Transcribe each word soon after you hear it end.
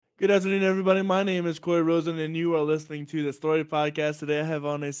Good afternoon, everybody. My name is Corey Rosen, and you are listening to the Story Podcast. Today, I have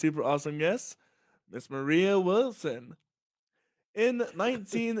on a super awesome guest, Miss Maria Wilson. In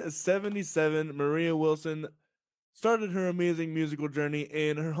 1977, Maria Wilson started her amazing musical journey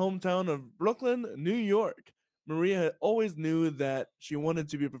in her hometown of Brooklyn, New York. Maria had always knew that she wanted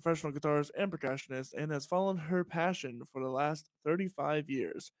to be a professional guitarist and percussionist and has followed her passion for the last 35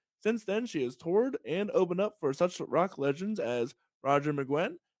 years. Since then, she has toured and opened up for such rock legends as Roger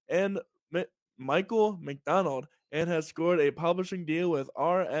McGuinn and Mi- Michael McDonald and has scored a publishing deal with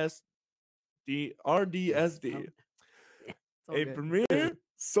Yes. RDSD, Yeah, it's all a good. premier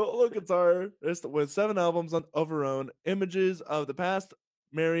solo guitarist with 7 albums of her own: Images of the Past,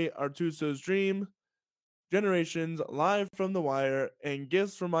 Mary Artuso's Dream, Generations, Live from the Wire, and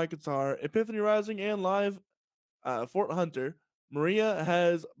Gifts from My Guitar, Epiphany Rising, and Live Fort Hunter. Maria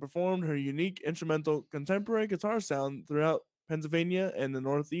has performed her unique instrumental contemporary guitar sound throughout Pennsylvania and the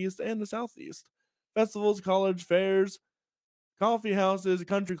Northeast and the Southeast. Festivals, college fairs, coffee houses,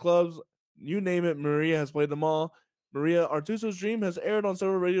 country clubs, you name it, Maria has played them all. Maria Artuso's Dream has aired on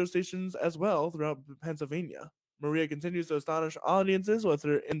several radio stations as well throughout Pennsylvania. Maria continues to astonish audiences with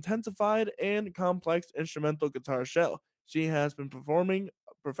her intensified and complex instrumental guitar show. She has been performing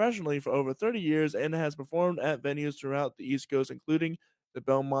professionally for over 30 years and has performed at venues throughout the East Coast, including the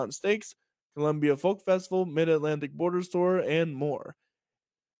Belmont Stakes, Columbia Folk Festival, Mid Atlantic Borders Tour, and more.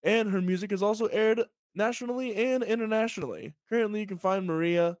 And her music is also aired nationally and internationally. Currently, you can find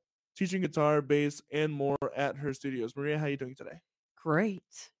Maria teaching guitar, bass, and more at her studios. Maria, how are you doing today?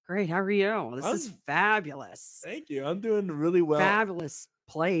 Great. Great. How are you? This is I'm fabulous. Thank you. I'm doing really well. Fabulous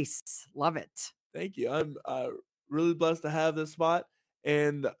place. Love it. Thank you. I'm really blessed to have this spot,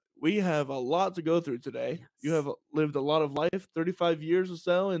 and we have a lot to go through today. You Yes. have lived a lot of life, 35 years or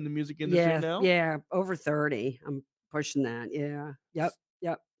so in the music industry Yeah. now. Yeah. Over 30. I'm pushing that. Yeah. Yep.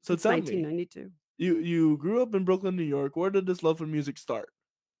 Yep. So Since tell me, 1992. you grew up in Brooklyn, New York. Where did this love for music start?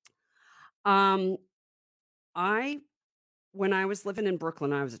 Um, I when I was living in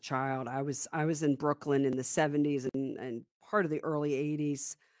Brooklyn, I was a child. I was in Brooklyn in the 70s and part of the early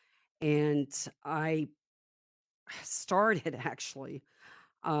 80s. And I started actually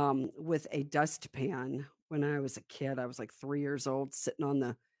with a dustpan when I was a kid. I was like 3 years old, sitting on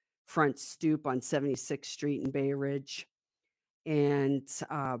the front stoop on 76th Street in Bay Ridge. And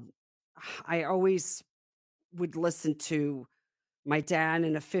I always would listen to my dad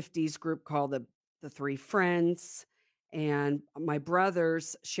in a 50s group called the Three Friends. And my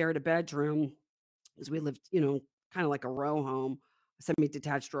brothers shared a bedroom because we lived, kind of like a row home, semi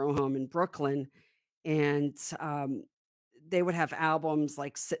detached row home in Brooklyn. And they would have albums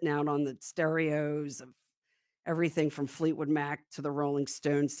like sitting out on the stereos of everything from Fleetwood Mac to the Rolling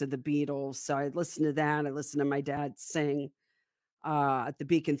Stones to the Beatles. So I'd listen to that. I listened to my dad sing at the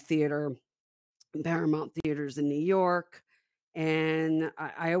Beacon Theater, and Paramount Theaters in New York. And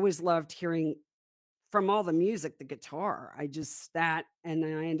I always loved hearing from all the music, the guitar. And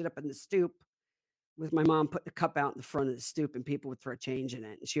then I ended up in the stoop with my mom putting a cup out in the front of the stoop and people would throw change in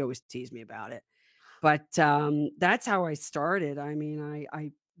it. And she always teased me about it. But that's how I started. I mean,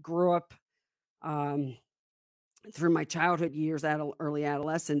 I grew up um, through my childhood years, early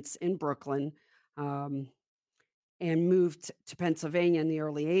adolescence in Brooklyn, um, and moved to Pennsylvania in the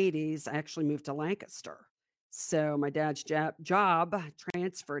early 80s. I actually moved to Lancaster. So my dad's job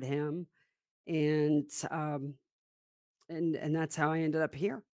transferred him, and and that's how I ended up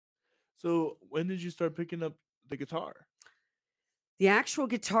here. So when did you start picking up the guitar? The actual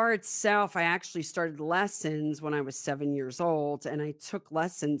guitar itself, I actually started lessons when I was 7 years old, and I took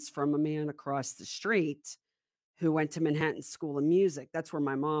lessons from a man across the street who went to Manhattan School of Music. That's where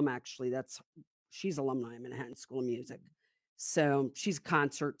my mom actually, she's alumni of Manhattan School of Music. So she's a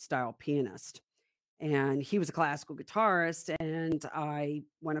concert style pianist. And he was a classical guitarist. And I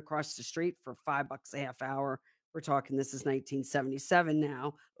went across the street for $5 a half hour. We're talking, this is 1977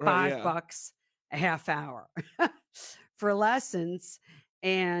 now, Right, five yeah. bucks a half hour for lessons.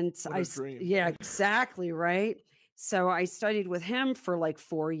 And What a dream. yeah, exactly. Right. So I studied with him for like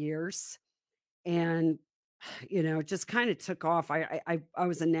 4 years. And it just kind of took off. I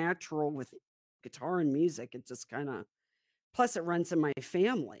was a natural with guitar and music. It just kind of, plus it runs in my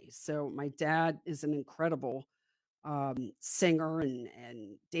family. So my dad is an incredible singer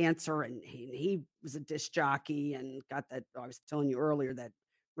and dancer, and he was a disc jockey and got that. I was telling you earlier, that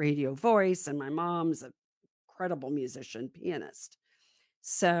radio voice. And my mom's a incredible musician, pianist.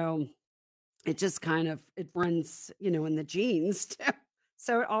 So it just kind of, it runs, in the genes too.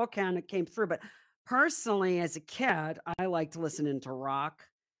 So it all kind of came through. But personally, as a kid, I liked listening to rock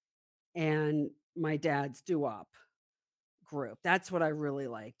and my dad's doo-wop group. That's what I really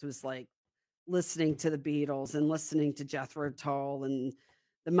liked, was like listening to the Beatles and listening to Jethro Tull and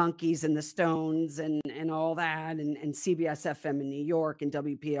the Monkees and the Stones and all that, and CBS FM in New York and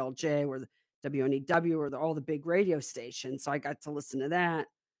WPLJ or the WNEW or all the big radio stations. So I got to listen to that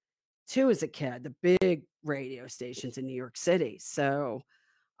too as a kid, the big radio stations in New York City. So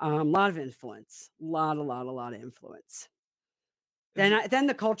a lot of influence, a lot of influence. Is it, Then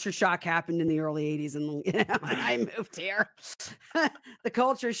the culture shock happened in the early '80s, and when I moved here, the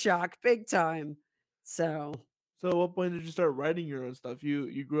culture shock, big time. So so at what point did you start writing your own stuff?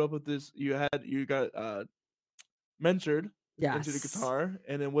 You grew up with this. You got mentored into the yes, guitar,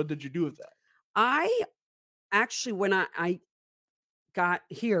 and then what did you do with that? I actually when I got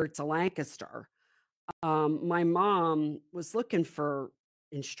here to Lancaster, my mom was looking for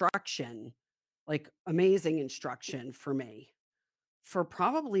instruction, like amazing instruction for me, for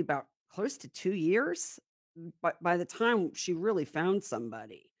probably about close to 2 years. But by the time she really found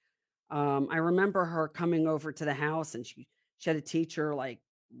somebody, I remember her coming over to the house, and she had a teacher like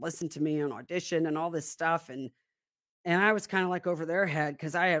listen to me on audition and all this stuff, and I was kind of like over their head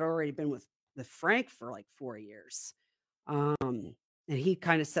because I had already been with Frank for like 4 years, and he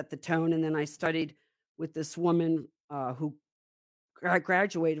kind of set the tone. And then I studied with this woman who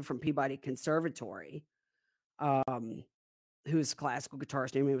graduated from Peabody Conservatory, um, who's a classical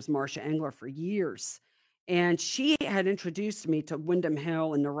guitarist. Name was Marcia Engler for years, and she had introduced me to Windham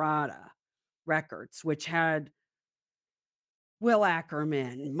Hill and Narada Records, which had Will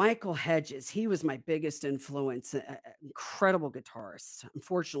Ackerman, Michael Hedges. He was my biggest influence, incredible guitarist.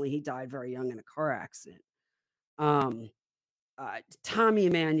 Unfortunately, he died very young in a car accident. Um, Tommy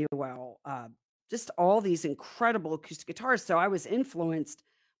Emmanuel, just all these incredible acoustic guitarists. So I was influenced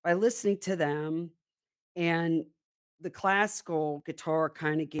by listening to them, and the classical guitar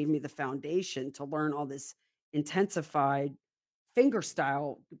kind of gave me the foundation to learn all this intensified finger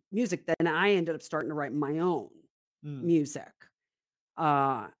style music. Then I ended up starting to write my own Mm. music.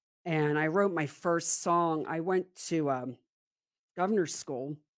 Uh, and I wrote my first song. I went to governor's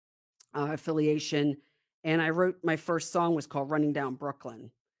school affiliation, and I wrote my first song was called "Running Down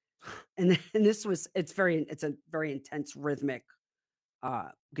Brooklyn," and this was it's a very intense rhythmic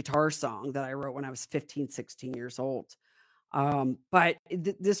guitar song that I wrote when I was 15, 16 years old. But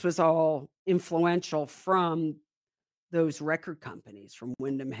this was all influential from those record companies, from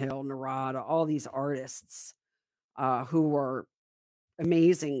Windham Hill, Narada, all these artists who were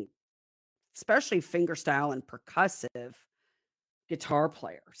amazing, especially fingerstyle and percussive guitar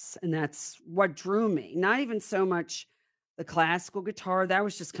players. And that's what drew me. Not even so much the classical guitar, that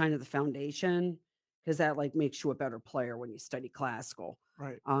was just kind of the foundation, because that like makes you a better player when you study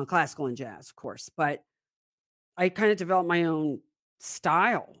Right. classical and jazz, of course. But I kind of developed my own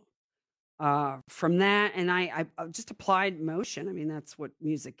style from that, and I just applied motion. I mean, that's what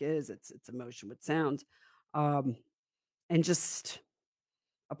music is. It's emotion with sound, um, and just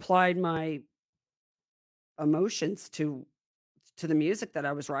applied my emotions to the music that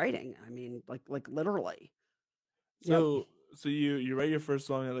I was writing. I mean, like literally. Yep. So you write your first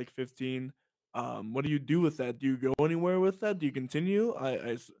song at like 15. What do you do with that? Do you go anywhere with that? Do you continue?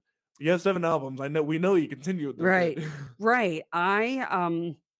 You have 7 albums. I know we know you continued with it. Right. Right.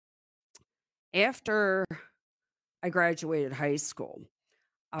 After I graduated high school,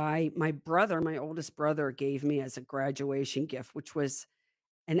 my oldest brother gave me as a graduation gift, which was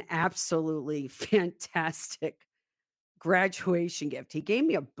an absolutely fantastic graduation gift. He gave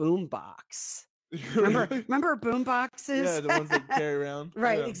me a boom box. Really? Remember boom Yeah, boxes? the ones that you carry around.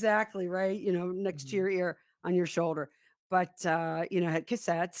 Right, Yeah. exactly, right, next to Mhm. your ear, on your shoulder, but, had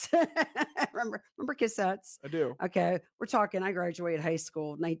cassettes. Remember cassettes? I do. Okay, we're talking I graduated high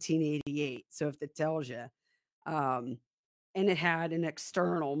school 1988, so if that tells you, um, and it had an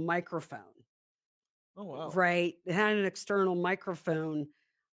external microphone, Oh wow. right? It had an external microphone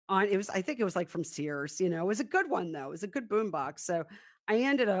on I think it was, like, from Sears, it was a good one, though, it was a good boom box. So I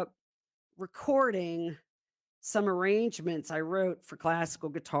ended up recording some arrangements I wrote for classical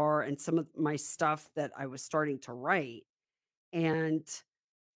guitar and some of my stuff that I was starting to write. And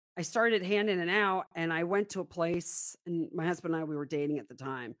I started handing it out, and I went to a place, and my husband and I, we were dating at the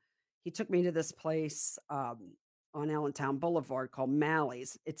time. He took me to this place on Allentown Boulevard called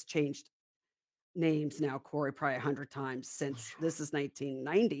Mally's. It's changed names now, Corey, probably 100 times since this is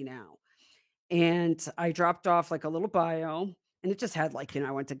 1990 now. And I dropped off like a little bio, and it just had like,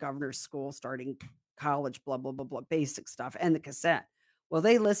 I went to governor's school, starting college, blah, blah, blah, blah, basic stuff, and the cassette. Well,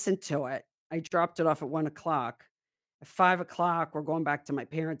 they listened to it. I dropped it off at 1 o'clock. At 5 o'clock, we're going back to my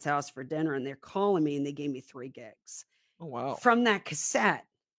parents' house for dinner, and they're calling me, and they gave me 3 gigs Oh wow. from that cassette.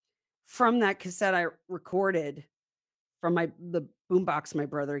 From that cassette, I recorded from the boombox my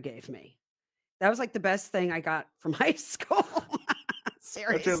brother gave me. That was, like, the best thing I got from high school. That's your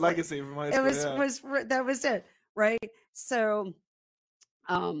Seriously. legacy from high It school, yeah. was r that was it, right? So,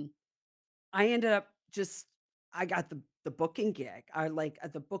 um, I ended up just I got the booking gig. I like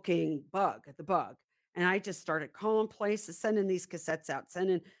the booking bug, the bug. And I just started calling places, sending these cassettes out,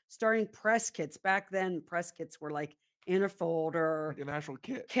 starting press kits. Back then, press kits were like in a folder, Like an actual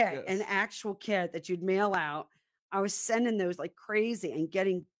kit, an yes. actual kit that you'd mail out. I was sending those like crazy and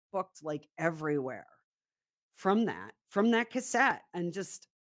getting booked like everywhere from that cassette, and just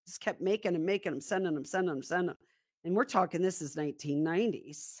kept making and making them, sending them, sending them, sending them. And we're talking this is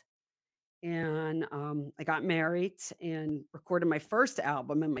 1990s. And I got married and recorded my first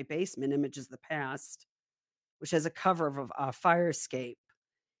album in my basement, Images of the Past, which has a cover of a fire escape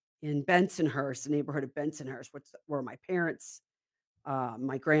in Bensonhurst, the neighborhood of Bensonhurst, where my parents,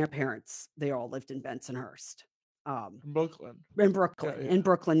 my grandparents, they all lived in Bensonhurst, um, From Brooklyn. Yeah, In yeah.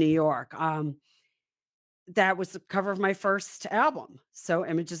 Brooklyn, New York. That was the cover of my first album, so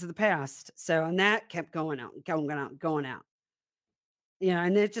Images of the Past. So, and that kept going out, going out, going out. Yeah,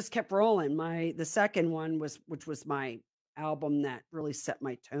 and it just kept rolling. The second one which was my album that really set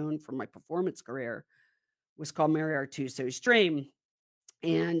my tone for my performance career, was called Mary Artuso's Dream.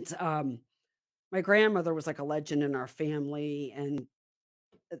 And, my grandmother was like a legend in our family, and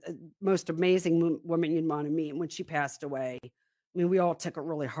most amazing woman you'd wanna meet. And when she passed away, I mean, we all took it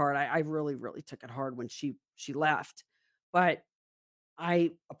really hard. I really, really took it hard when she left. But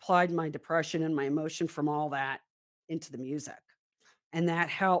I applied my depression and my emotion from all that into the music, and that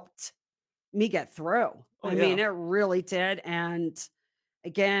helped me get through. Oh, I mean, yeah. it really did. And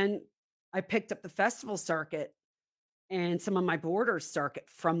again, I picked up the festival circuit and some of my border circuit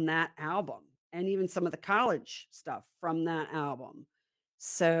from that album, and even some of the college stuff from that album.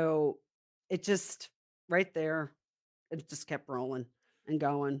 So it just right there, it just kept rolling and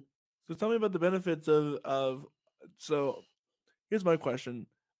going. So tell me about the benefits of so here's my question.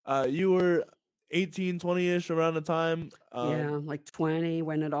 You were 18, 20-ish around the time. Yeah, like 20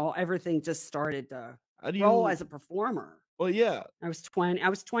 when everything just started to How do roll you as a performer. well, yeah. I was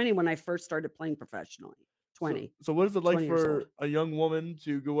 20 when I first started playing professionally. So 20, so what is it like 20 years old. for a young woman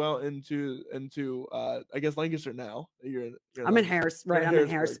to go out into I guess Lancaster now? You're in Lancaster. You're in I'm in Harrisburg.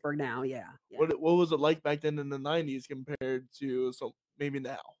 Harrisburg now. Yeah, yeah. What was it like back then in the 90s compared to maybe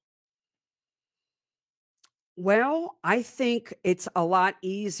now? Well, I think it's a lot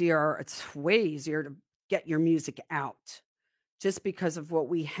easier. It's way easier to get your music out just because of what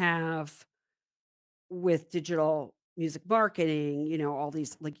we have with digital music marketing, all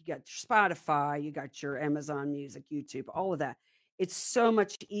these, like you got your Spotify, you got your Amazon Music, YouTube, all of that. It's so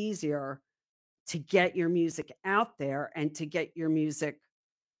much easier to get your music out there and to get your music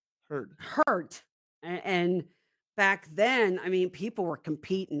Heard. heard. And back then, I mean, people were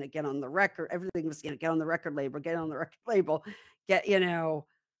competing to get on the record. Everything was, get on the record label, get on the record label, get,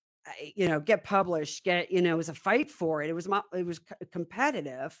 get published, it was a fight for it. It was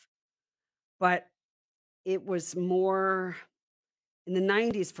competitive, but it was more in the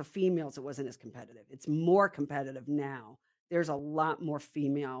 90s for females. It wasn't as competitive. It's more competitive now. There's a lot more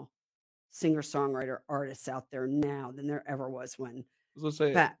female singer-songwriter artists out there now than there ever was when I was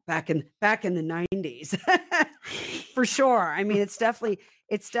gonna say back in the 90s. For sure. I mean, it's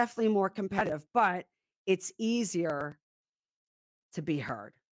definitely more competitive, but it's easier to be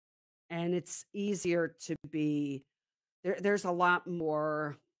heard, and it's easier to be there's a lot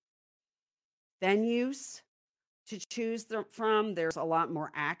more venues to choose from. There's a lot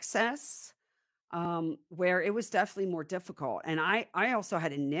more access, where it was definitely more difficult. And I also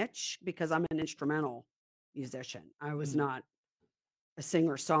had a niche because I'm an instrumental musician. I was Mhm. not a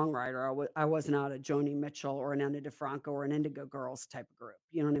singer-songwriter. I was not a Joni Mitchell or an Anna DeFranco or an Indigo Girls type of group.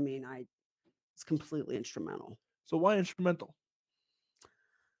 You know what I mean? I was completely instrumental. So why instrumental?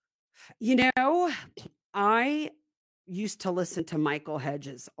 You know, I used to listen to Michael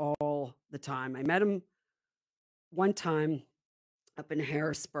Hedges all the time. I met him one time up in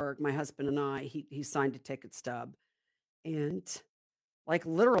Harrisburg, my husband and I. He signed a ticket stub, and, like,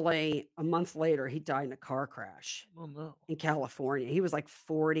 literally a month later, he died in a car crash Oh no. in California. He was, like,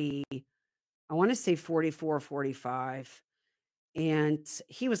 40, I wanna say 44, 45. And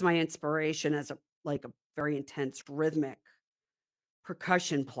he was my inspiration as a very intense rhythmic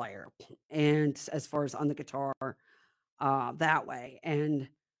percussion player, and as far as on the guitar, that way. And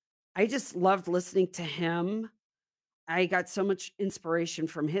I just loved listening to him. I got so much inspiration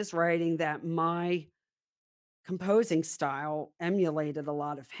from his writing that my composing style emulated a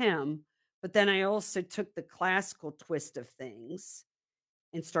lot of him. But then I also took the classical twist of things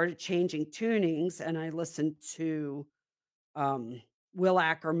and started changing tunings, and I listened to um, Will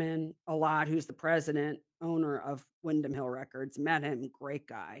Ackerman a lot, who's the president, owner of Wyndham Hill Records. Met him, great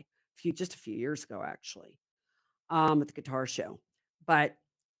guy. Just a few years ago, actually, at the guitar show. But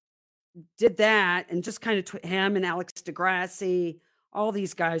did that and just kind of him and Alex DeGrassi, all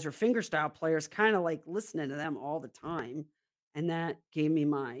these guys are fingerstyle players, kind of like listening to them all the time. And that gave me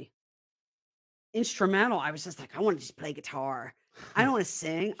my instrumental. I was just like, I want to just play guitar. I don't want to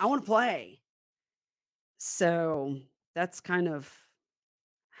sing. I want to play. So that's kind of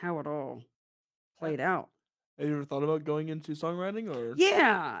how it all Ha- played out. Have you ever thought about going into songwriting or?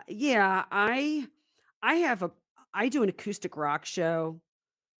 Yeah, yeah. I have a I do an acoustic rock show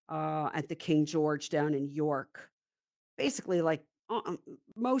at the King George down in York. Basically, like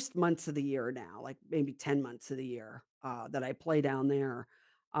most months of the year now, like maybe 10 months of the year that I play down there.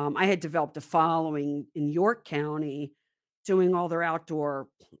 I had developed a following in York County doing all their outdoor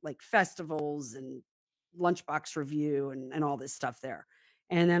like festivals and lunchbox review and all this stuff there.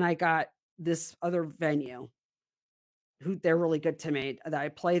 And then I got this other venue who they're really good to me that I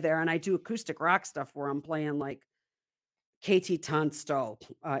play there and I do acoustic rock stuff where I'm playing like KT Tunstall,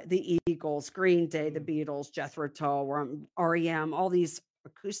 the Eagles, Green Day, the Mm. Beatles, Jethro Tull, where I'm REM, all these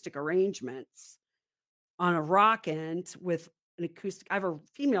acoustic arrangements on a rock end with an acoustic. I have a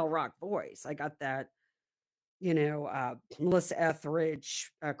female rock voice. I got that, Melissa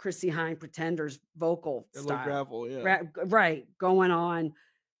Etheridge, Chrissy Hine, Pretenders vocal A low style, gravel, yeah. right, going on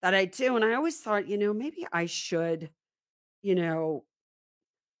that I do. And I always thought, maybe I should, you know,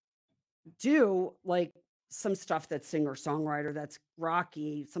 do like some stuff that's singer-songwriter that's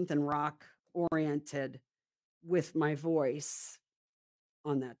rocky, something rock oriented with my voice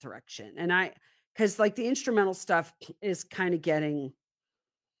on that direction. And because like the instrumental stuff is kind of getting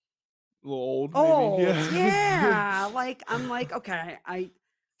A little old, maybe. old. Yeah. Yeah. Like I'm like, okay, I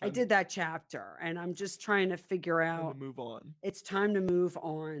Time, did that chapter and I'm just trying to figure time to out move on. it's time to move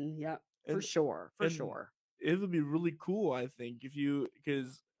on. Yep, for And sure. For and sure. it would be really cool, I think, if you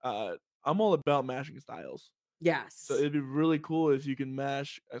because I'm all about mashing styles. So Yes. it'd be really cool if you can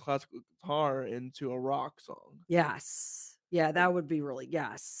mash a classical guitar into a rock song. Yes. Yeah, that And, would be really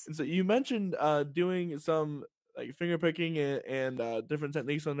yes. and so you mentioned doing some like finger picking and different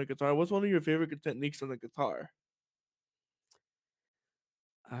techniques on the guitar. What's one of your favorite techniques on the guitar?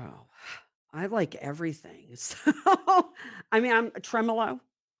 Oh, I like everything. So, I mean, I'm a tremolo.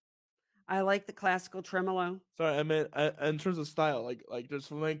 I like the classical tremolo. Sorry, I meant in terms of style, like there's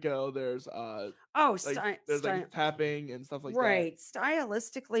flamenco, Oh, there's like tapping and stuff like that. right.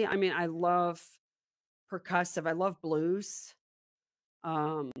 Stylistically, I mean, I love percussive. I love blues.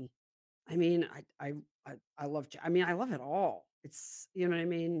 Um, I mean, I love. I mean, I love it all. It's you know what I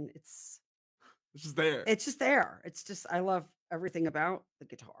mean. It's just there. It's just there. It's just I love everything about the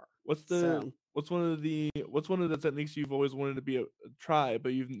guitar. What's the So what's one of the techniques you've always wanted to be a try,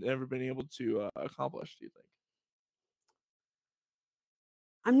 but you've never been able to accomplish? Do you think?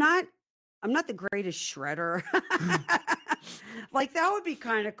 I'm not I'm not the greatest shredder. Like, that would be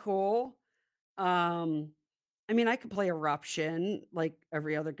kinda cool. Um, I mean, I could play Eruption like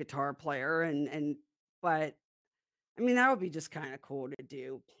every other guitar player but, I mean, that would be just kinda cool to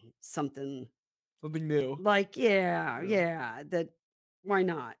do something Something new. like yeah, Yeah. yeah, that why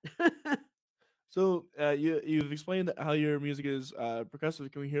not? So you've explained how your music is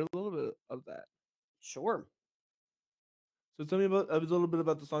percussive. Can we hear a little bit of that? Sure. So tell me about a little bit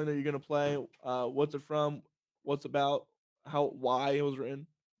about the song that you're gonna play. What's it from? What's about? Why it was written?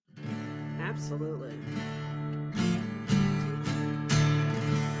 Absolutely.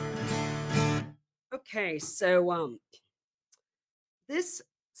 Okay, so, this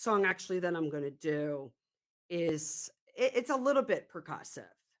song actually that I'm gonna do it's a little bit percussive,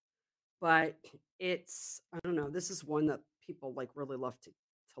 but I don't know, this is one that people like really love to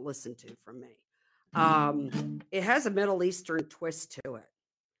listen to from me. It has a Middle Eastern twist to it.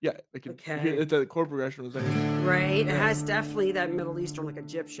 Yeah, Okay. the chord progression was there. Right? It Yeah. has definitely that Middle Eastern, like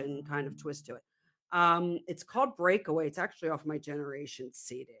Egyptian kind of twist to it. It's called Breakaway. It's actually off my Generation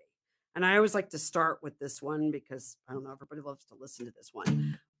CD. And I always like to start with this one because I don't know, everybody loves to listen to this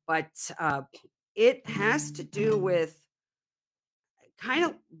one. But it has to do with kind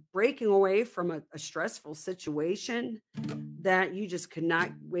of breaking away from a stressful situation that you just could not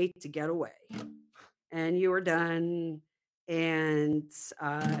wait to get away. And you were done. And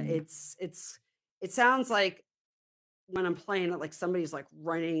it sounds like when I'm playing it, like somebody's like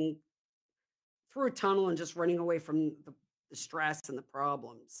running through a tunnel and just running away from the stress and the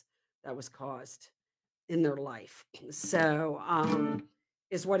problems that was caused in their life. So,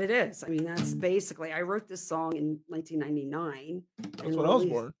 is what it is. I mean, that's basically I wrote this song in 1999 That's and when I was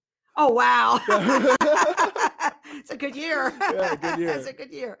released. born. Oh, wow. Yeah. It's a good year. Yeah, good It's year. a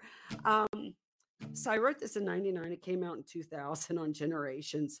good year. So I wrote this in '99. It came out in 2000 on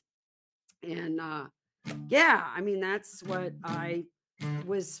Generations, and yeah, I mean that's what I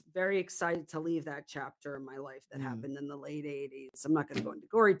was very excited to leave that chapter in my life that Mm. happened in the late '80s. I'm not going to go into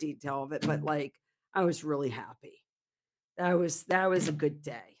gory detail of it, but like I was really happy. That was a good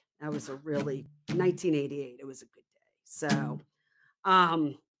day. That was a really 1988. It was a good day. So,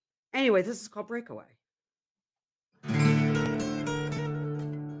 um, anyway, this is called Breakaway.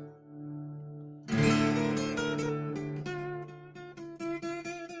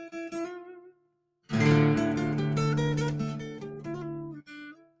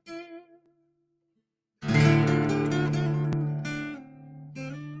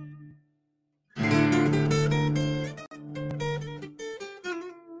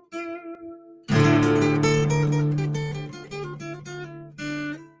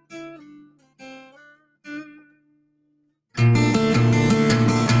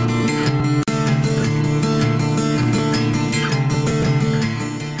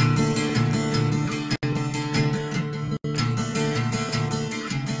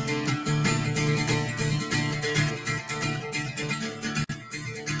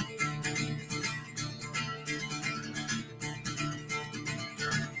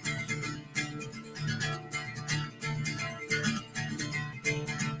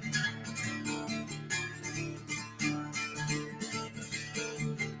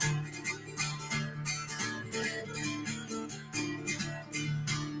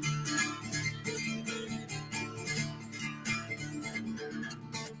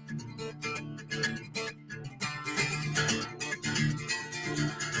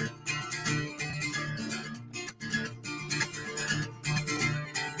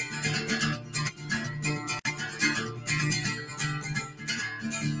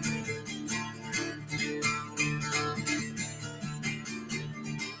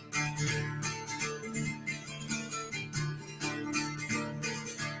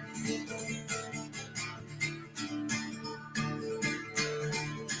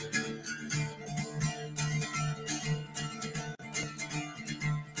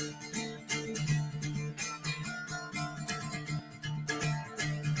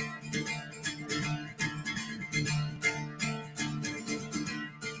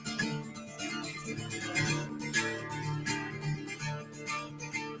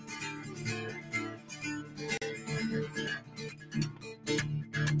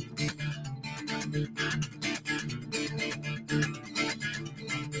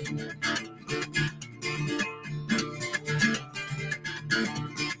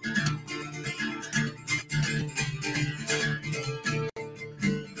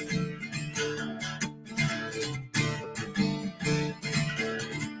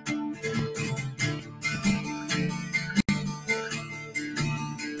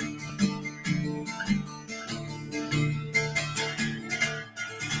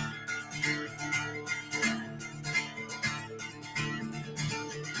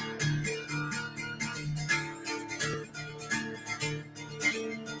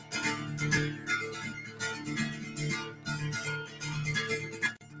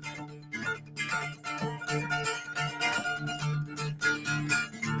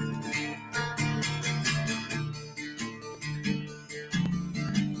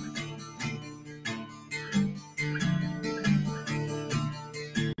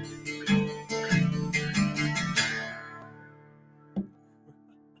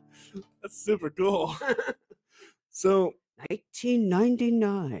 That's super cool. So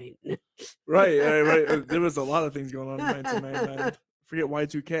 1999. right. There was a lot of things going on in 1999. Forget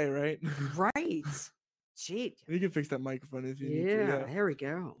Y2K, right? Right. Gee. You can fix that microphone if you need Yeah, to. here we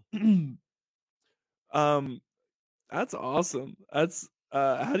go. Yeah. um, that's awesome. That's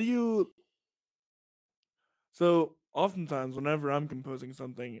how do you? So oftentimes, whenever I'm composing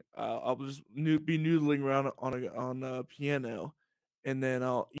something, I'll just be noodling around on a piano, and then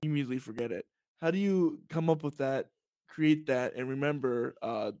I'll immediately forget it. How do you come up with that, create that, and remember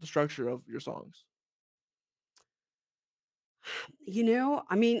the structure of your songs?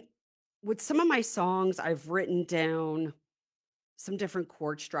 I mean, with some of my songs, I've written down some different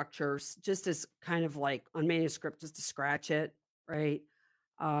chord structures just as kind of like on manuscript, just to scratch it, right?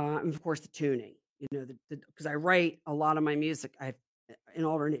 And of course, the tuning, because I write a lot of my music, I have in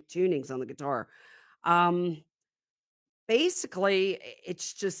alternate tunings on the guitar. Um, Basically,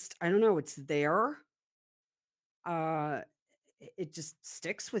 it's just, I don't know, it's there. Uh, it just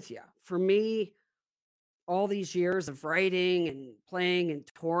sticks with you. For me, all these years of writing and playing and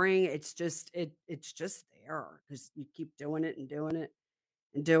touring, it's just there because you keep doing it and doing it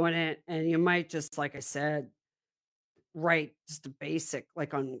and doing it. And you might just, like I said, Right, just a basic,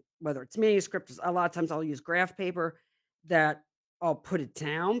 like on whether it's manuscript, a lot of times I'll use graph paper that I'll put it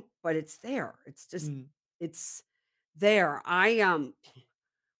down, but it's there. It's just Mm. it's there.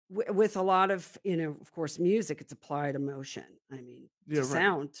 With a lot of, of course, music, it's applied emotion. I mean, Yeah, to right.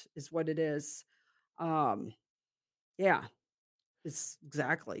 sound is what it is. Um, yeah, it's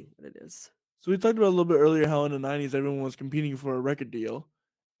exactly what it is. So we talked about a little bit earlier how in the '90s everyone was competing for a record deal,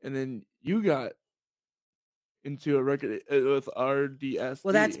 and then you got into a record with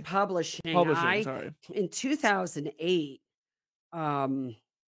Well, that's RDSD publishing. publishing. I Sorry. In 2008, um,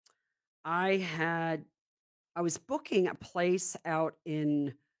 I had I was booking a place out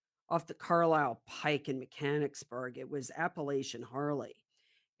in off the Carlisle Pike in Mechanicsburg. It was Appalachian Harley,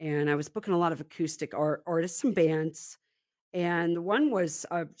 and I was booking a lot of acoustic artists and bands. And one was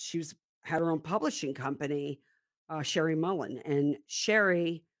she was had her own publishing company, Sherry Mullen, and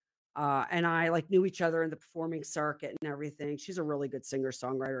Sherry and I like knew each other in the performing circuit and everything. She's a really good singer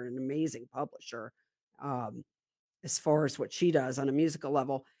songwriter and an amazing publisher. Um, as far as what she does on a musical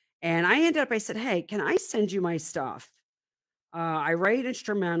level. And I said, "Hey, can I send you my stuff? I write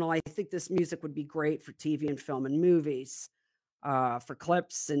instrumental. I think this music would be great for TV and film and movies, for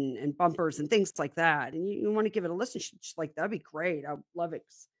clips and bumpers and things like that. And you want to give it a listen?" She's like, "That'd be great. I would love it."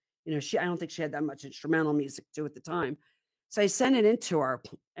 'Cause, I don't think she had that much instrumental music to at the time. So I sent it into her.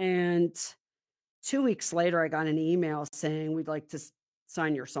 And 2 weeks later, I got an email saying, "We'd like to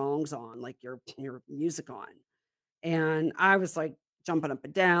sign your songs on, like your music on." And I was, like, jumping up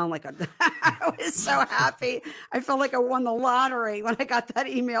and down like a I was so happy. I felt like I won the lottery when I got that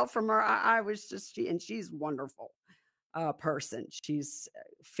email from her. I was just she's wonderful, person. She's,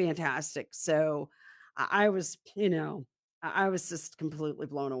 fantastic. So, I was, I was just completely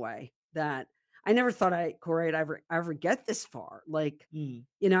blown away that I never thought Corey, I'd ever get this far. Like, Mm.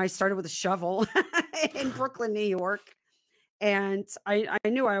 I started with a shovel in Brooklyn, New York, and I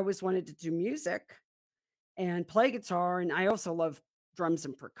knew I always wanted to do music and play guitar, and I also love drums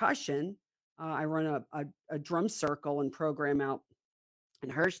and percussion. I run a drum circle and program out in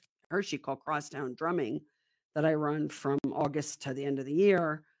Hershey called Crosstown Drumming that I run from August to the end of the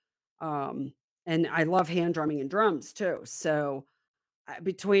year. Um, and I love hand drumming and drums too. So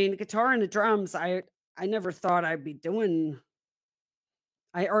between guitar and the drums, I never thought I'd be doing.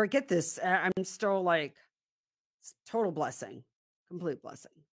 I or get this. I'm still like total blessing, complete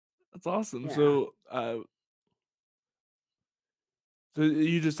blessing. That's awesome. Yeah. So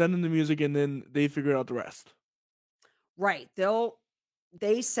you just send them the music and then they figure out the rest. Right.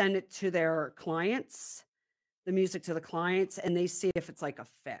 They send it to their clients, the music to the clients, and they see if it's like a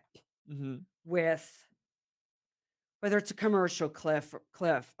fit Mhm. with whether it's a commercial clip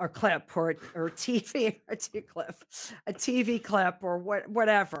or TV or a TV clip or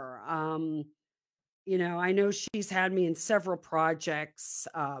whatever. I know she's had me in several projects,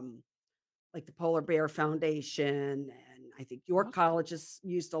 like the Polar Bear Foundation, and I think York Awesome. College has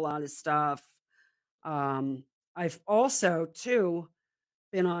used a lot of stuff. Um, I've also too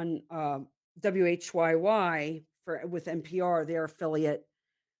been on, WHYY for with NPR, their affiliate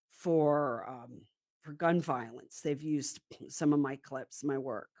for gun violence. They've used some of my clips, my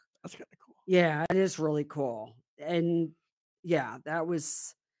work. That's kinda cool. Yeah, it is really cool. And yeah, that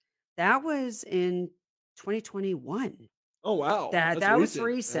was in 2021. Oh, wow. That That's that was recent.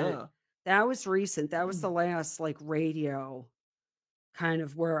 recent. Yeah. That was recent. That was the last like radio kind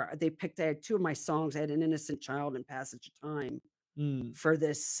of where they picked. I had two of my songs. I had An Innocent Child and Passage of Time Mm. for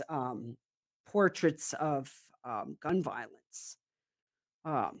this portraits of gun violence.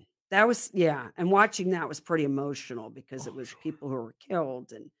 That was yeah, and watching that was pretty emotional because Oh, it I'm was sure. people who were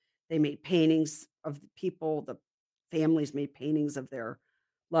killed and they made paintings of the people, the families made paintings of their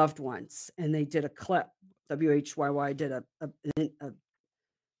loved ones, and they did a clip. WHYY did a,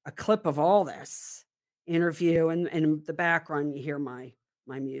 a clip of all this interview, and in the background you hear my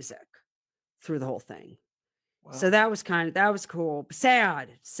music through the whole thing. So Wow. that was cool. Sad,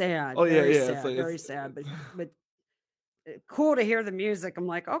 Oh, yeah, yeah. It's like very sad, but cool to hear the music. I'm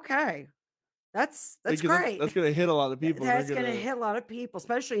like, okay, that's like, 'cause great. that's gonna hit a lot of people, and they're That's gonna gonna hit a lot of people,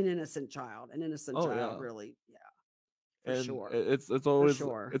 especially an innocent child. An innocent oh, child, yeah. really, yeah, And for sure.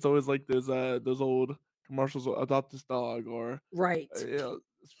 it's always like those old commercials, "Adopt this dog," or, Right, you know,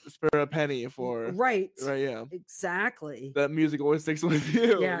 "Spare a penny for" right, right, yeah. exactly. That music always sticks with you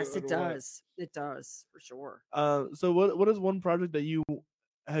no Yes, it matter what. does. It does for sure. So what is one project that you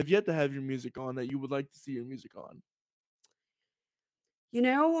have yet to have your music on that you would like to see your music on? You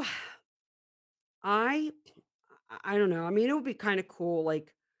know, I I don't know. I mean, it would be kind of cool.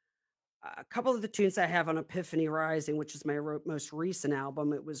 Like a couple of the tunes I have on Epiphany Rising, which is my most recent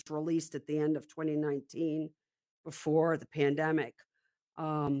album. It was released at the end of 2019. before the pandemic,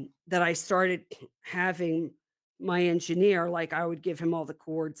 that I started having my engineer, like, I would give him all the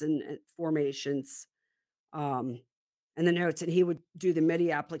chords and formations, um, and the notes, and he would do the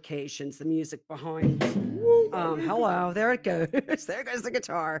MIDI applications, the music behind. Woo, my favorite. Hello, there it goes. There goes the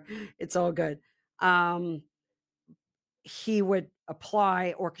guitar. It's all good. Um, he would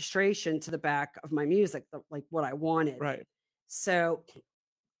apply orchestration to the back of my music, like what I wanted. Right. So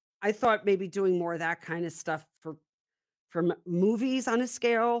I thought maybe doing more of that kind of stuff for movies on a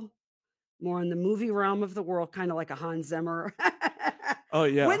scale, more in the movie realm of the world, kind of like a Hans Zimmer. Oh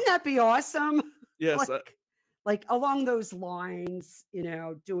yeah. Wouldn't that be awesome? Yes. like along those lines,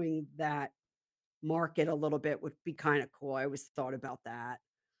 doing that market a little bit would be kind of cool. I always thought about that.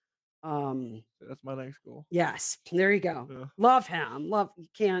 Um, That's my next goal. yes, there you go. Yeah. Love him. Love you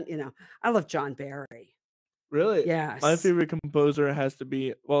can't, I love John Barry. Really, my Yes. favorite composer has to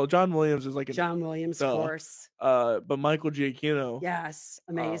be John Williams is like an John Williams, of duh, course. but Michael Giacchino, Yes,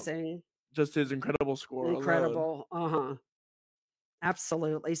 uh, amazing. just his incredible score alone. Incredible. Uh-huh.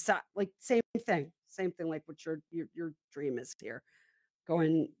 Absolutely. So, like, same thing. Same thing like what your dream is here.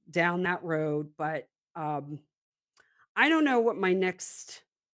 Going down that road, but I don't know what my next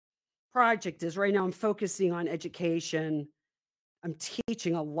project is. Right now I'm focusing on education. I'm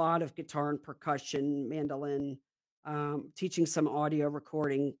teaching a lot of guitar and percussion, mandolin, teaching some audio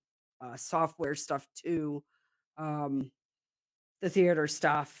recording, software stuff too. Um, the theater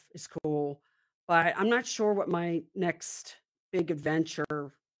stuff is cool, but I'm not sure what my next big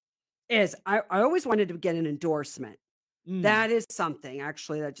adventure is. I always wanted to get an endorsement. Mm. That is something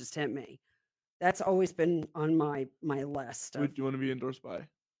actually that just hit me. That's always been on my list Who of do you want to be endorsed by?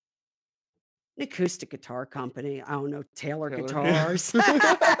 an acoustic guitar company. I don't know, Taylor Taylor. Yeah. Guitars.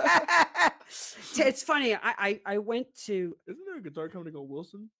 It's funny. I went to Isn't there a guitar company called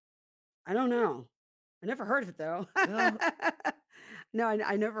Wilson? I don't know. I never heard of it though. Yeah. No,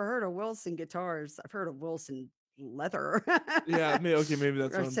 I never heard of Wilson guitars. I've heard of Wilson leather. Yeah. Maybe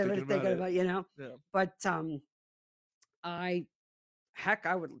that's Or what I'm so thinking about it. Yeah. But I heck,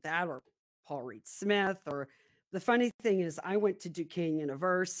 I would that or Paul Reed Smith or the funny thing is I went to Duquesne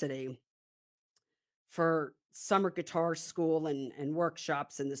University for summer guitar school and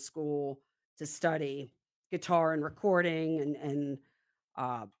workshops in the school to study guitar and recording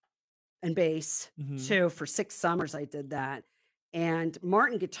uh, and bass Hmm. too. For 6 summers, I did that. And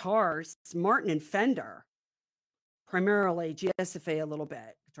Martin Guitars, Martin and Fender, primarily GSFA a little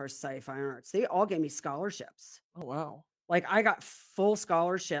bit, Guitar Society of Fine Arts, they all gave me scholarships. Oh wow, Like I got full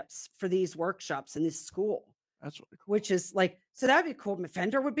scholarships for these workshops in this school, that's really cool. which is like, so that'd be cool.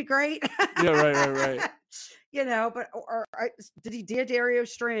 Fender would be great. Yeah. Right. But did he did Dario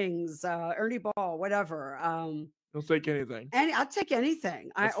Strings, Ernie Ball, whatever. Don't take anything. And I'll take anything.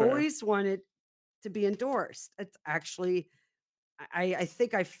 I That's fair. always wanted to be endorsed. It's actually, I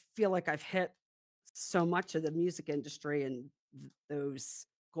think I feel like I've hit so much of the music industry and those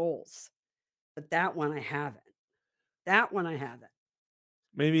goals, but that one I haven't. That one I haven't.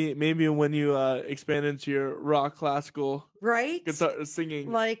 Maybe when you expand into your rock classical Right? guitar singing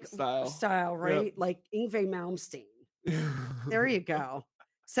Like style. right? Yep. Like Yngwie Malmsteen. There you go.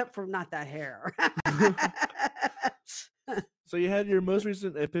 Except for not that hair. So you had your most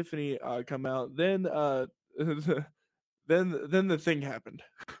recent epiphany come out. Then then the thing happened,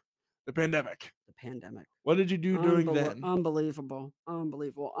 the pandemic. The pandemic. What did you do during then? Unbelievable.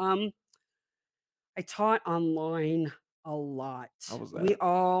 Unbelievable. I taught online a lot. How was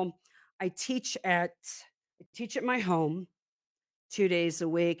that? I teach at my home 2 days a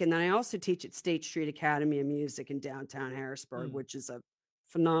week, and then I also teach at State Street Academy of Music in downtown Harrisburg, Mm. which is a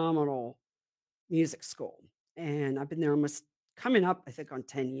phenomenal music school. And I've been there almost coming up, I think, on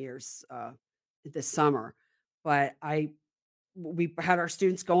 10 years this summer. But we had our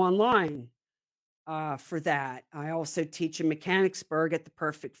students go online for that. I also teach in Mechanicsburg at the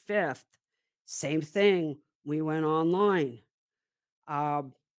Perfect Fifth. Same thing. We went online.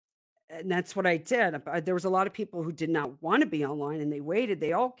 Um, and that's what I did. There was a lot of people who did not want to be online and they waited.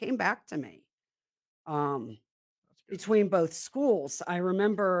 They all came back to me That's good. between both schools. I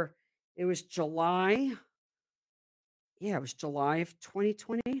remember it was July. Yeah, it was July of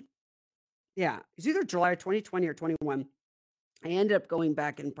 2020. Yeah, it was either July of 2020 or 21. I ended up going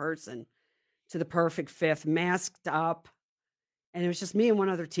back in person to the Perfect Fifth, masked up, and it was just me and one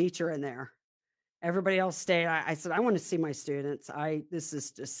other teacher in there. Everybody else stayed. I said, I want to see my students. This is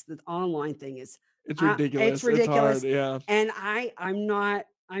just the online thing is It's it's ridiculous. It's hard. ridiculous. Yeah. And I'm not,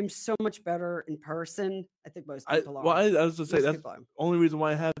 I'm so much better in person. I think most people are. I was to say Most that's people are. the only reason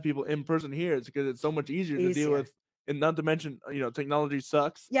why I have people in person here is because it's so much easier to deal Easier. with and not to mention, technology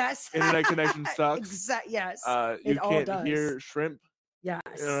sucks. Yes. Internet connection sucks. Yes. You It all can't does. hear shrimp. Yes.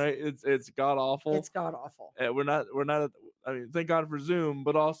 Right? It's god awful. It's god awful. We're not. I mean, thank God for Zoom,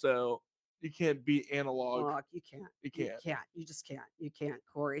 but also you can't beat analog. Look, you can't. You You can't. can't. You just can't. You can't,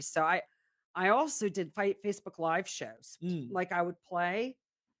 Corey. So I also did Facebook Live shows. Mm. Like I would play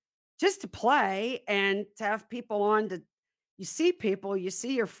just to play and to have people on to you see people, you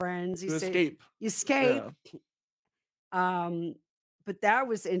see your friends, To escape. you escape. Yeah. But that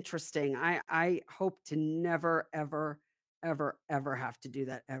was interesting. I hope to never, ever, ever, ever have to do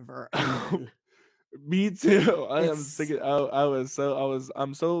that ever again. Me too. I am It's sick.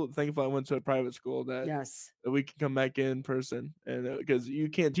 I'm so thankful I went to a private school that yes, we can come back in person, and because you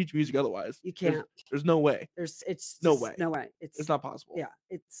can't teach music otherwise. you can't. There's no way. It's No just way. no way. It's not possible. Yeah,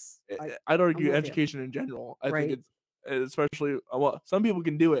 it's I'd I'm argue with you. education in general. I think Right. it's especially well, some people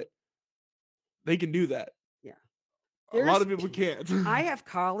can do it. They can do that. Yeah. A lot of people can't. I have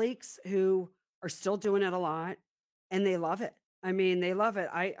colleagues who are still doing it a lot, and they love it. I mean, they love it.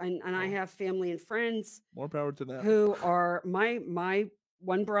 I have family and friends More power to them. who are my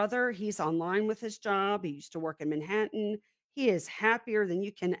one brother. He's online with his job. He used to work in Manhattan. He is happier than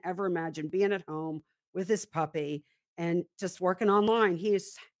you can ever imagine being at home with his puppy and just working online.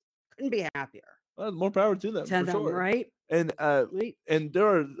 Couldn't be happier. Well, more power to them, for sure. Right? And Right. and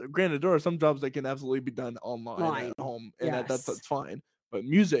there are some jobs that can absolutely be done online at home, and that's Yes. fine. But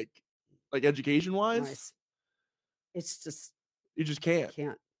music, like education wise, Nice. It's just you just can't.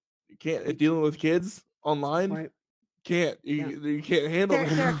 can't. You can't. And dealing with kids online, Right. can't. You can't handle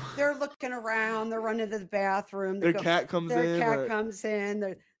it. They're looking around. They're running to the bathroom. Their cat comes in. Their cat comes in.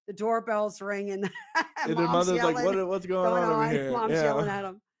 The doorbell's ringing. And their mother's like, "What's going on over here?" Mom's yelling at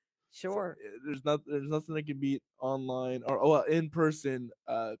them. Sure. So, there's nothing that can beat online or in person,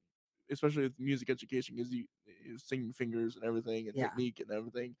 especially with music education, because you singing fingers and everything and technique and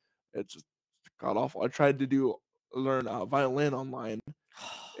everything. It's just god awful. I tried to learn violin online,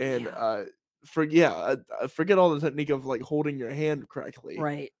 and forget all the technique of like holding your hand correctly,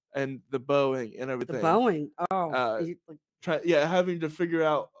 Right. and the bowing and everything. The bowing. Oh, having to figure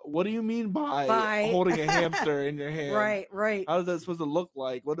out what do you mean by holding a hamster in your hand. Right. How is that supposed to look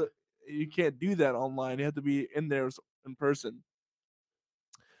like? You can't do that online. You have to be in there in person.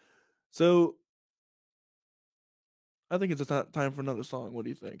 So I think it's time for another song. What do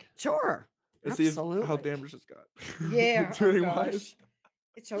you think? Sure. Let's Absolutely. see how Damage just got. Yeah. Tuning wise.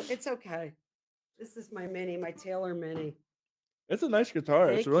 It's okay. This is my Taylor Mini. It's a nice guitar.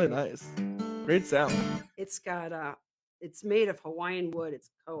 Thank it's really you. nice. Great sound. It's got it's made of Hawaiian wood. It's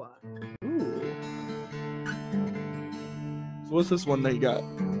koa. Ooh. So what's this one that you got?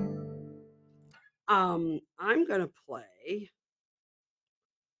 I'm gonna play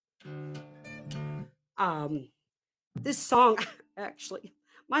this song. Actually,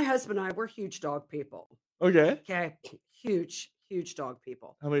 my husband and I, we're huge dog people. Okay. Huge dog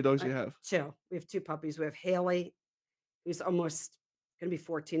people. How many dogs do you have? 2. We have 2 puppies. We have Haley, who's almost gonna be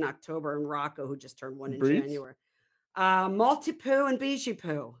 14 October, and Rocco, who just turned 1 in January. Maltipoo and Bijou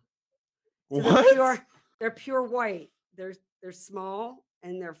Poo. So What? they're pure white. They're small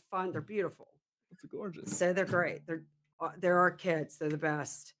and they're fun. They're beautiful. That's gorgeous. So they're great. They're our kids. They're the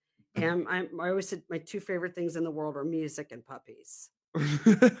best. And I always said my 2 favorite things in the world are music and puppies.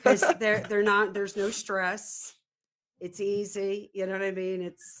 Because they're not. There's no stress. It's easy. You know what I mean?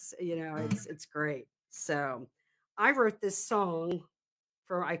 It's it's great. So I wrote this song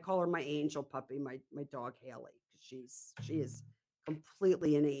I call her my angel puppy, my dog Haley. She is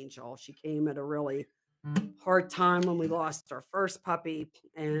completely an angel. She came at a really hard time when we lost our first puppy,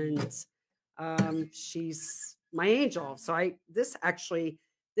 and she's my angel. So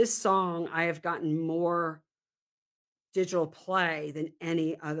this song I have gotten more digital play than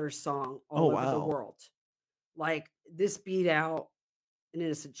any other song all over the world. Like this beat out An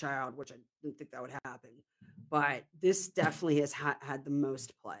Innocent Child, which I didn't think that would happen, but this definitely has had the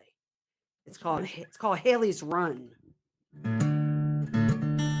most play. It's called Haley's Run.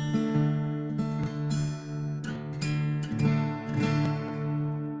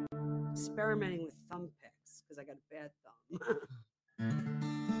 Experimenting with thumb picks because I got a bad thumb.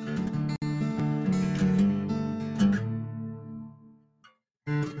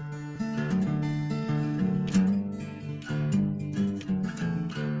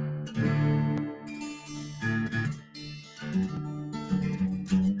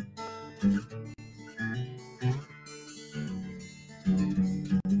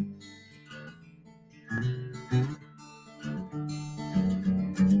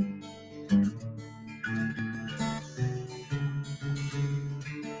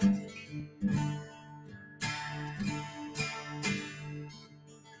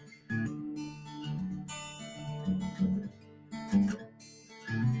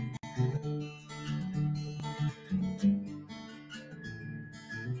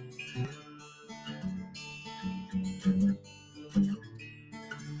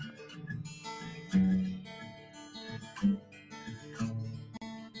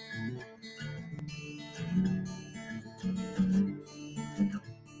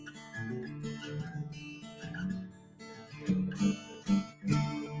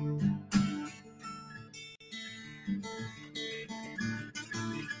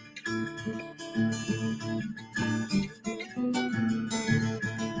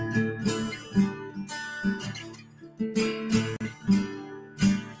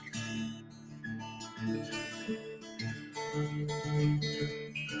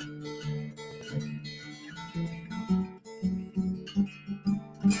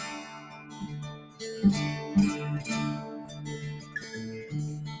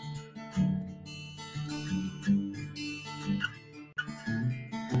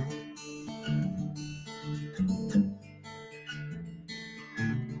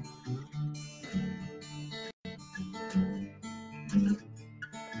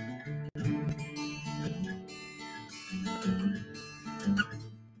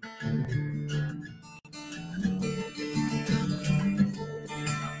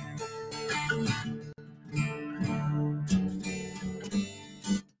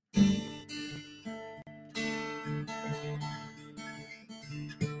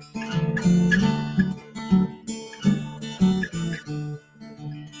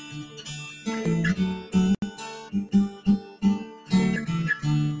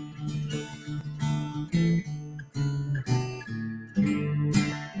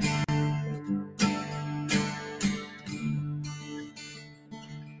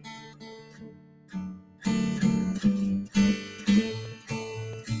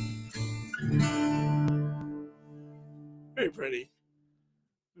 pretty.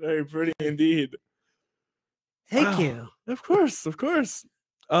 Very pretty indeed. Thank Wow. you. Of course, of course.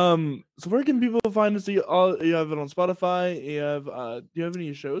 So where can people find us? You have it on Spotify. Do you have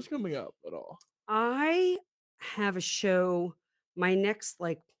any shows coming up at all? I have a show. My next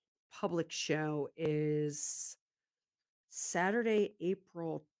like public show is Saturday,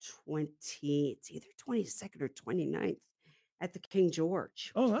 April 20. It's either 22nd or 29th at the King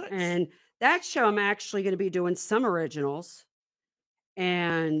George. Oh, nice. And that show I'm actually going to be doing some originals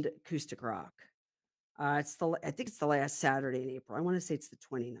and acoustic rock. I think it's the last Saturday in April. I want to say it's the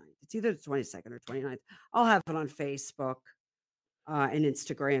 29th. It's either the 22nd or 29th. I'll have it on Facebook and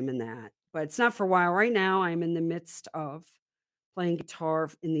Instagram and that. But it's not for a while. Right now, I'm in the midst of playing guitar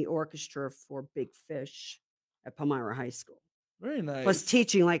in the orchestra for Big Fish at Palmyra High School. Very Plus nice.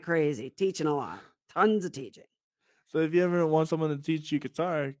 teaching like crazy, teaching a lot, tons of teaching. So if you ever want someone to teach you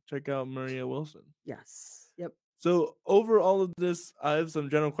guitar, check out Maria Wilson. Yes. Yep. So over all of this, I have some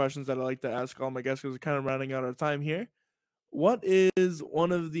general questions that I like to ask all my guests because we're kind of rounding out our time here. What is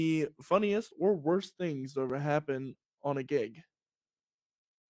one of the funniest or worst things to ever happen on a gig?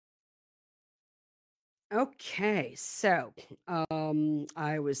 Okay. So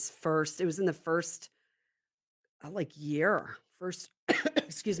I was first, it was in the first like year, first,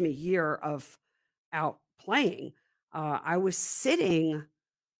 excuse me, year of out playing. I was sitting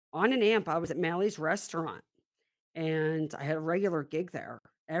on an amp. I was at Mally's restaurant and I had a regular gig there.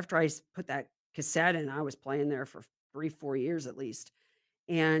 After put that cassette in, I was playing there for 3, 4 years at least.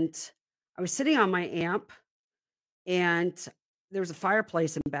 And I was sitting on my amp and there was a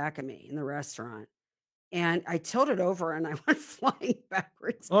fireplace in back of me in the restaurant. And I tilted over and I went flying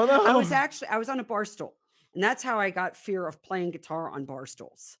backwards. Oh no! I was on a bar stool. And that's how I got fear of playing guitar on bar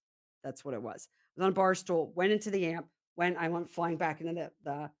stools. That's what it was. I was on a bar stool, went into the amp, I went flying back into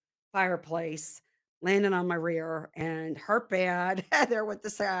the fireplace, landed on my rear and hurt bad there with the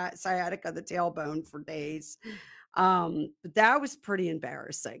sciatica, the tailbone for days. But that was pretty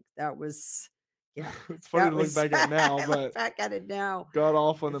embarrassing. That was, yeah, It's funny that to look was, back at now, I look but back at it now got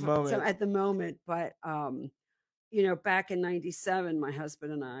off on the so moment. at the moment, but back in '97, my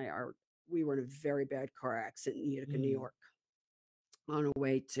husband and we were in a very bad car accident in Utica, New Mm. York, on our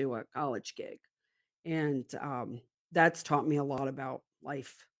way to a college gig, and that's taught me a lot about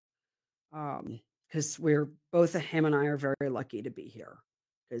life. Because we're both him and I are very lucky to be here.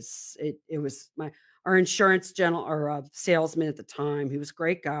 Because it was our insurance general or salesman at the time. He was a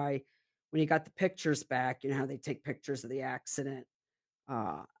great guy. When he got the pictures back, you know how they take pictures of the accident.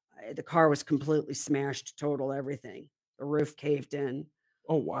 Uh, the car was completely smashed, total everything. The roof caved in.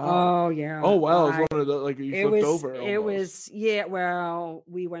 Oh wow! Oh Oh yeah, wow! It was one of the like you flipped over it almost. was yeah. Well,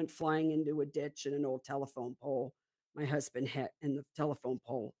 we went flying into a ditch and an old telephone pole. My husband hit, and the telephone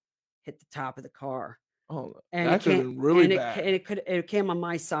pole hit the top of the car, Oh, and it that could have can't. been really bad. It came on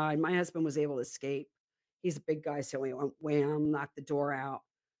my side. My husband was able to escape. He's a big guy, so he went wham, knocked the door out,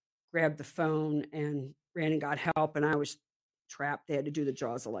 grabbed the phone and ran and got help, and I was trapped. They had to do the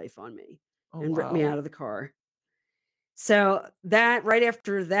jaws of life on me Oh and rip me wow! out of the car. So that right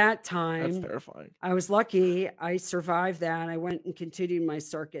after that That's time, terrifying. I was lucky. I survived that. I went and continued my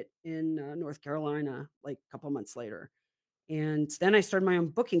circuit in North Carolina like a couple months later. And then I started my own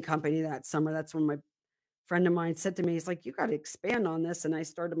booking company that summer. That's when my friend of mine said to me, he's like, you got to expand on this. And I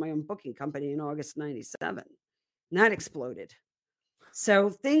started my own booking company in August '97. And that exploded. So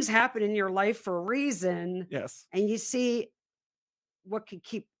things happen in your life for a reason, Yes. and you see what could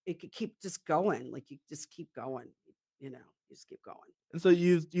keep just going. Like you just keep going, you just keep going. And so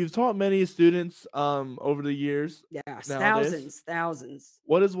you've taught many students over the years Yes, nowadays. thousands, thousands.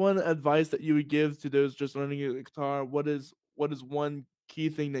 What is one advice that you would give to those just learning a guitar? What is one key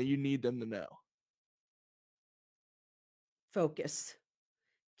thing that you need them to know? Focus.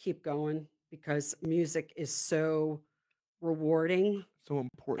 Keep going because music is so rewarding So and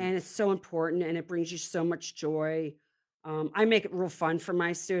important. it's so important and it brings you so much joy. I make it real fun for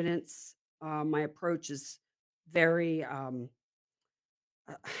my students. My approach is very uh,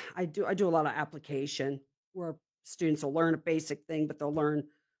 I do a lot of application where students will learn a basic thing, but they'll learn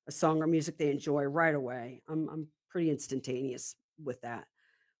a song or music they enjoy right away. I'm pretty instantaneous with that.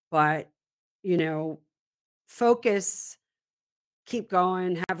 But, you know, focus, keep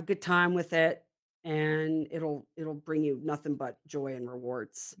going, have a good time with it, and it'll bring you nothing but joy and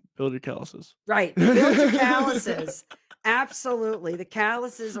rewards. Build your calluses. Right. Build your calluses. Absolutely. The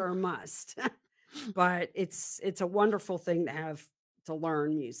calluses are a must. But it's a wonderful thing to have to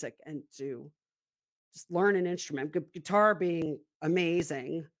learn music and to just learn an instrument. Guitar being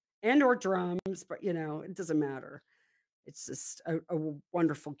amazing and or drums, but it doesn't matter. It's just a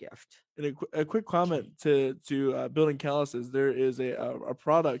wonderful gift. And a quick comment to building calluses. There is a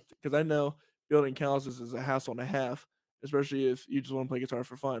product because I know building calluses is a hassle and a half, especially if you just want to play guitar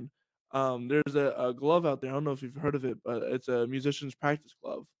for fun. There's a glove out there. I don't know if you've heard of it, but it's a musician's practice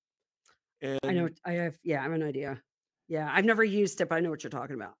glove. I know And I have yeah, I have an idea. Yeah, I've never used it, but I know what you're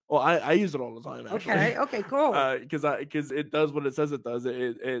talking about. well, I use it all the time actually, Okay, okay, cool. because it does what it says it does.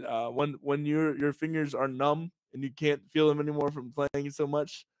 When your fingers are numb and you can't feel them anymore from playing so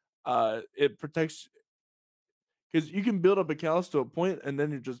much, it protects because you can build up a callus to a point and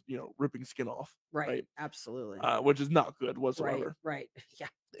then you're just ripping skin off, Right, right? absolutely. Which is not good Right, whatsoever right. Yeah,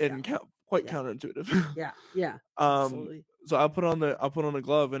 yeah, and quite yeah, counterintuitive. yeah, yeah, um, absolutely. so I put on the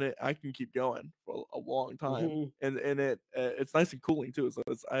glove and I can keep going for a long time. Mhm. And it's nice and cooling too. So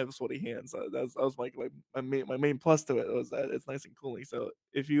I have sweaty hands. That was my main plus to it was that it's nice and cooling. So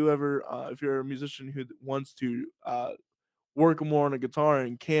if you're a musician who wants to work more on a guitar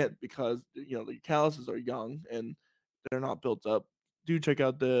and can't because the calluses are young and they're not built up, do check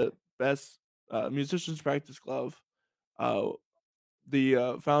out the best musician's practice glove. Uh,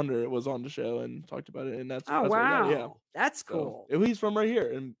 the founder was on the show and talked about it, and Oh, that's where I got it. Yeah, wow. That's so cool. he's from right here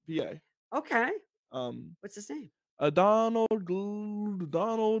in PA. Okay. Um, What's his name? Donald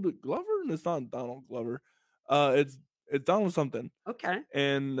Glover. It's not Donald Glover. It's Donald something. Okay.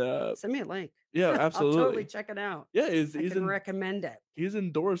 And Send me a link. yeah, I'll totally absolutely. check it out. Yeah, I can recommend it. he's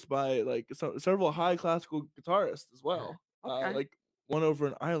endorsed by like several high classical guitarists as well. Okay. Like one over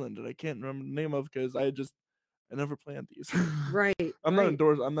in Ireland that I can't remember the name of because I never planned these. Right, I'm not right.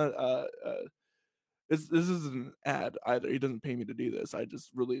 endorsed. I'm not. This isn't an ad either. He doesn't pay me to do this. I just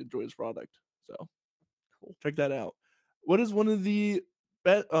really enjoy his product. So Cool. check that out. What is one of the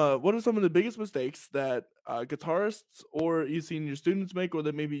what are some of the biggest mistakes that guitarists or you've seen your students make, or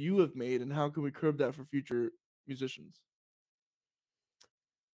that maybe you have made, and how can we curb that for future musicians?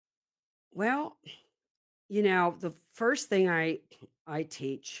 Well, the first thing I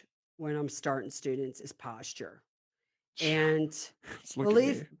teach when I'm starting students is posture. And Just look at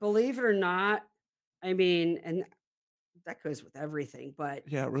me. believe it or not, I mean, and that goes with everything, but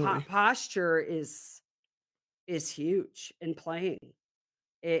Yeah, really. posture is huge in playing.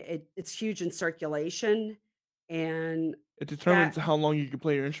 It's huge in circulation and It determines that how long you can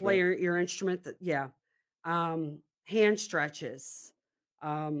play your play instrument. your instrument that yeah. Hand stretches.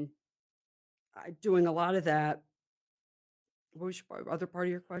 Um doing a lot of that. What was your other part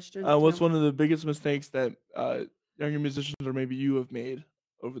of your question? Do you What's know? one of the biggest mistakes that younger musicians or maybe you have made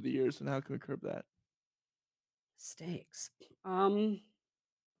over the years, and how can we curb that? Mistakes. And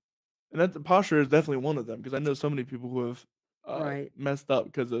that the posture is definitely one of them because I know so many people who have Right. messed up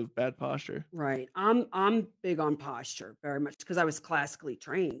because of bad posture. Right. I'm big on posture very much because I was classically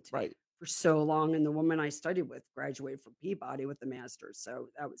trained Right. for so long, and the woman I studied with graduated from Peabody with the master's, so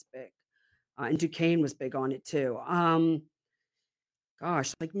that was big. And Duquesne was big on it too.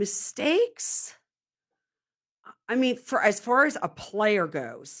 Gosh, like mistakes. I mean, for as far as a player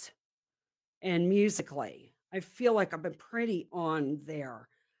goes, and musically, I feel like I've been pretty on there.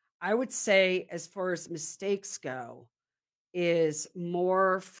 I would say, as far as mistakes go, is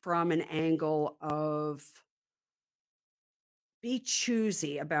more from an angle of be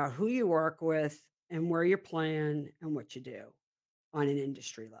choosy about who you work with and where you're playing and what you do on an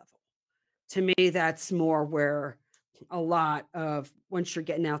industry level. To me, that's more where a lot of once you're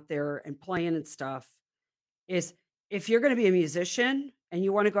getting out there and playing and stuff is if you're going to be a musician and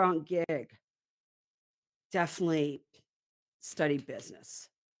you want to go out and gig, definitely study business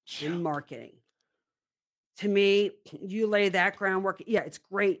Yeah. and marketing. To me, you lay that groundwork. Yeah, it's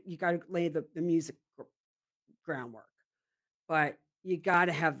great. You got to lay the music groundwork, but you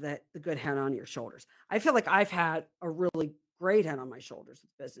gotta have the good head on your shoulders. I feel like I've had a really great head on my shoulders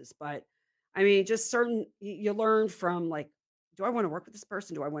with business, but I mean, just certain you learn from like, do I want to work with this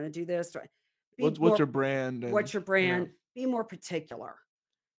person? Do I want to do this? Be What's more your brand what's and your yeah. brand? Be more particular.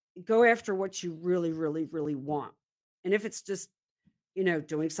 Go after what you really, really, really want. And if it's just,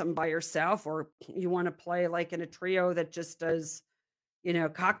 doing something by yourself or you want to play like in a trio that just does,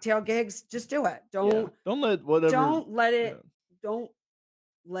 cocktail gigs, just do it. Yeah. Don't let whatever Don't let yeah. it don't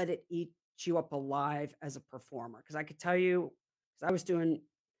let it eat you up alive as a performer. Because I could tell you, because I was doing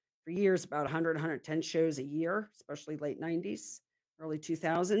for years about 100, 110 shows a year, especially late 90s, early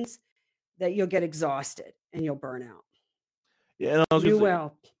 2000s, that you'll get exhausted and you'll burn out. Yeah, and I was gonna You say,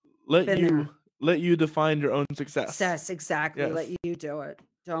 will. let Been there. you define your own success. Success, exactly. Let Yes. you do it.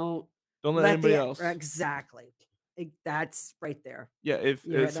 Don't Don't let let anybody the else. exactly. That's right there. Yeah, You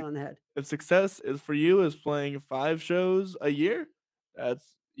hit it on the head. if success is for you is playing 5 shows a year,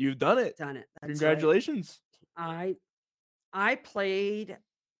 that's you've done it. Done it. That's right. Congratulations. I I played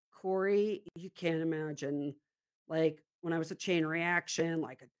Corey, you can't imagine, like, when I was a Chain Reaction,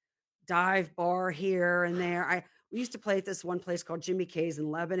 like a dive bar here and there. We used to play at this one place called Jimmy K's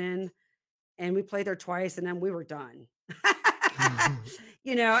in Lebanon, and we played there twice, and then we were done.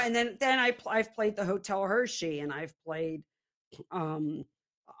 You know, and then I've played the Hotel Hershey, and I've played, um,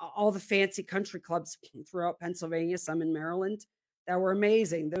 all the fancy country clubs throughout Pennsylvania, some in Maryland, that were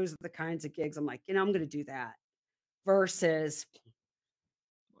amazing. Those are the kinds of gigs I'm like, I'm gonna do that versus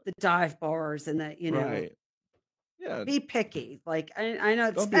the dive bars and the, Right. Yeah. be picky. Like, I know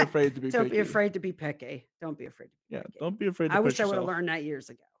it's Don't be afraid to be don't be picky. afraid to be picky. Don't be afraid to be Yeah. picky. Don't be afraid to I push wish I would have yourself. learned that years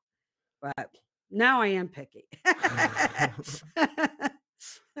ago, but now I am picky.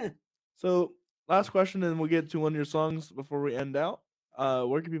 So, last question, and we'll get to one of your songs before we end out.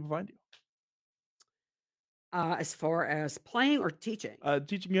 Where can people find you? As far as playing or teaching,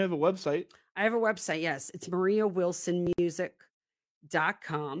 Teaching, you have a website. I have a website. Yes, it's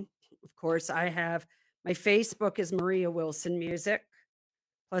mariawilsonmusic.com. Of course, I have my Facebook is Maria Wilson Music.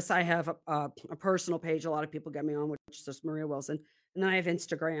 Plus, I have a personal page. A lot of people get me on, which is just Maria Wilson, and then I have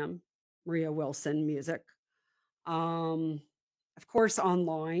Instagram, Maria Wilson Music. Um, of course,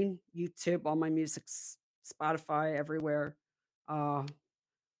 online, YouTube, all my music's Spotify, everywhere. Uh,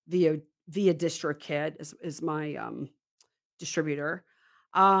 via via DistroKid is my distributor.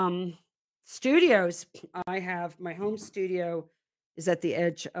 Um, Studios, I have my home studio is at the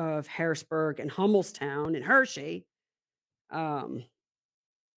edge of Harrisburg and Hummelstown in Hershey. Um,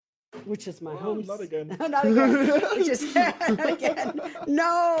 which is my home. Not again. Not again. Which is not again.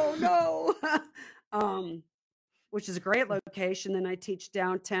 No, no. Which is a great location. Then I teach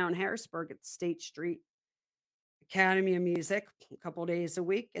downtown Harrisburg at State Street Academy of Music a couple days a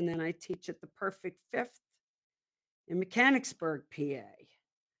week, and then I teach at the Perfect Fifth in Mechanicsburg, PA.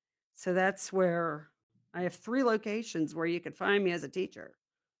 So that's where I have 3 locations where you could find me as a teacher.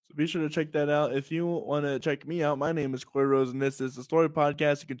 So be sure to check that out. If you want to check me out, my name is Corey Rosen. This is the Story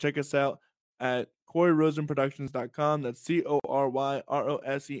Podcast. You can check us out at CoreyRosenProductions.com. That's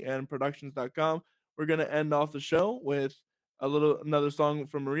CORYROSEN Productions.com. We're gonna end off the show with another song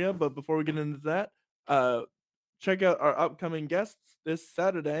from Maria. But before we get into that, check out our upcoming guests this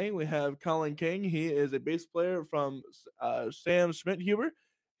Saturday. We have Colin King. He is a bass player from Sam Schmidhuber,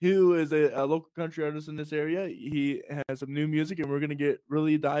 who is a local country artist in this area. He has some new music, and we're going to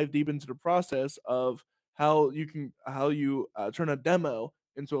really dive deep into the process of how you turn a demo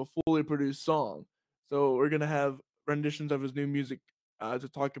into a fully produced song. So we're going to have renditions of his new music to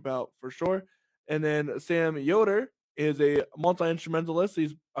talk about for sure. And then Sam Yoder is a multi instrumentalist.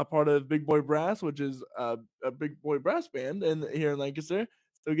 He's a part of Big Boy Brass, which is a big boy brass band here in Lancaster.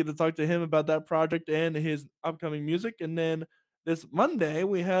 So we get to talk to him about that project and his upcoming music. And then this Monday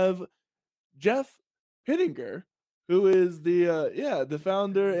we have Jeff Pittinger, who is the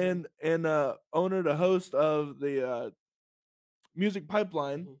founder and owner, the host of the Music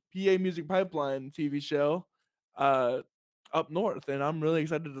Pipeline, PA Music Pipeline TV show up north, and I'm really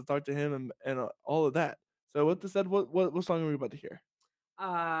excited to talk to him and all of that. So with this said, what song are we about to hear?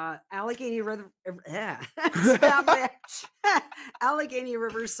 Allegheny River, yeah. Allegheny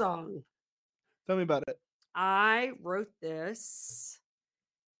River song. Tell me about it. I wrote this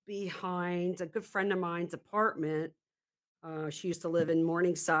behind a good friend of mine's apartment. She used to live in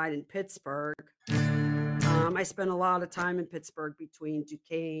Morningside in Pittsburgh. I spent a lot of time in Pittsburgh between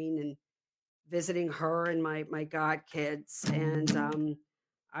Duquesne and visiting her and my god kids, and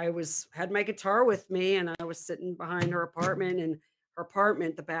I had my guitar with me, and I was sitting behind her apartment, and her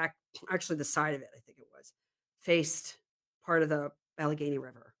apartment, the back, actually the side of it, I think it was, faced part of the Allegheny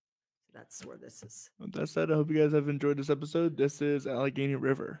River. That's where this is. With that said, I hope you guys have enjoyed this episode. This is Allegheny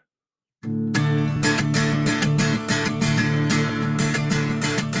River.